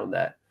keep an eye on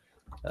that.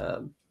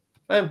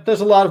 And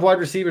there's a lot of wide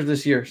receivers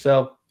this year.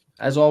 So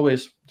as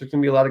always, there's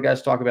going to be a lot of guys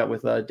to talk about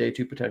with day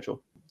 2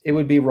 potential. It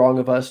would be wrong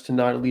of us to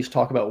not at least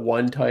talk about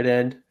one tight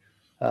end.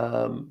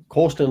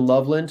 Colston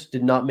Loveland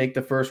did not make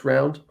the first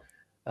round.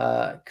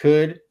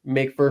 Could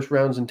make first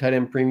rounds in tight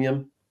end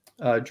premium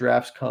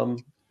drafts come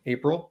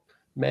April,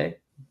 May.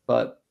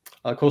 But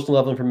Colston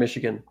Loveland from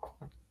Michigan,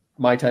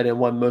 my tight end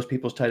 1, most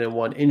people's tight end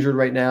 1, injured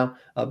right now,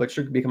 but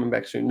should be coming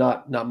back soon.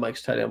 Not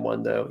Mike's tight end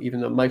 1, though,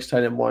 even though Mike's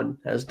tight end 1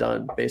 has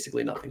done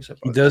basically nothing so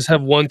far. He does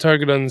have 1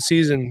 target on the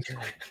season.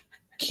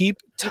 Keep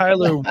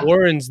Tyler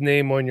Warren's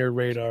name on your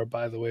radar,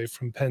 by the way,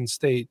 from Penn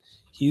State.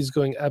 He's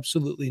going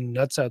absolutely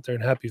nuts out there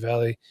in Happy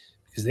Valley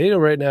because they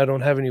right now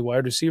don't have any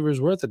wide receivers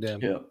worth a damn.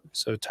 Yeah.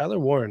 So Tyler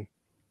Warren,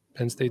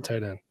 Penn State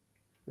tight end.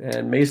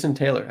 And Mason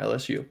Taylor,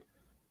 LSU.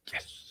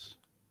 Yes.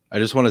 I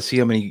just want to see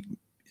how many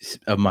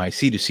of my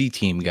C2C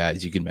team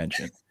guys you can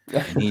mention.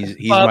 And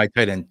he's my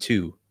tight end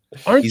 2.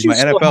 He's my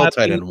NFL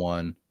tight end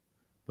 1.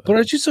 But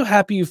aren't you so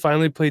happy you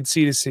finally played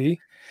C2C?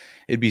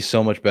 It'd be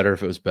so much better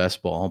if it was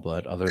best ball,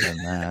 but other than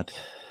that,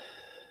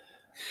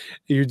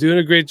 you're doing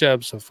a great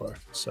job so far.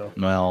 So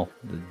well,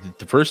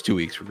 the first 2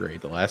 weeks were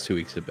great. The last 2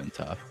 weeks have been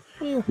tough.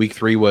 Week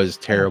 3 was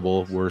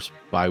terrible, worst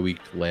bye week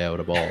layout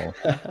of all.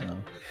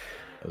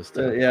 That was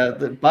tough.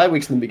 The bye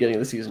weeks in the beginning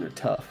of the season are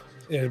tough.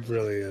 It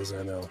really is.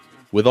 I know.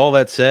 With all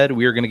that said,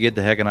 we are going to get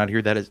the heck out of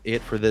here. That is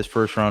it for this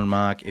first round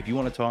mock. If you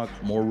want to talk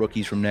more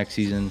rookies from next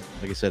season,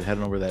 like I said, head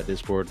on over to that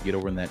Discord. Get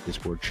over in that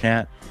Discord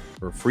chat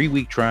for a free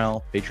week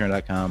trial.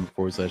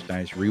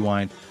 Patreon.com/Dynasty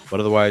Rewind. But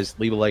otherwise,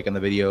 leave a like on the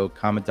video,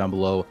 comment down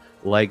below,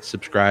 like,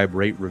 subscribe,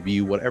 rate,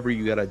 review, whatever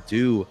you got to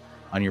do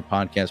on your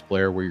podcast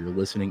player where you're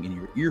listening in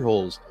your ear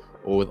holes.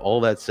 But with all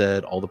that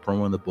said, all the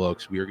promo in the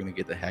books, we are going to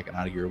get the heck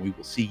out of here. We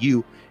will see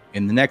you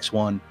in the next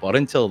one. But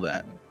until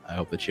then, I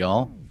hope that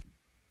y'all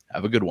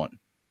have a good one.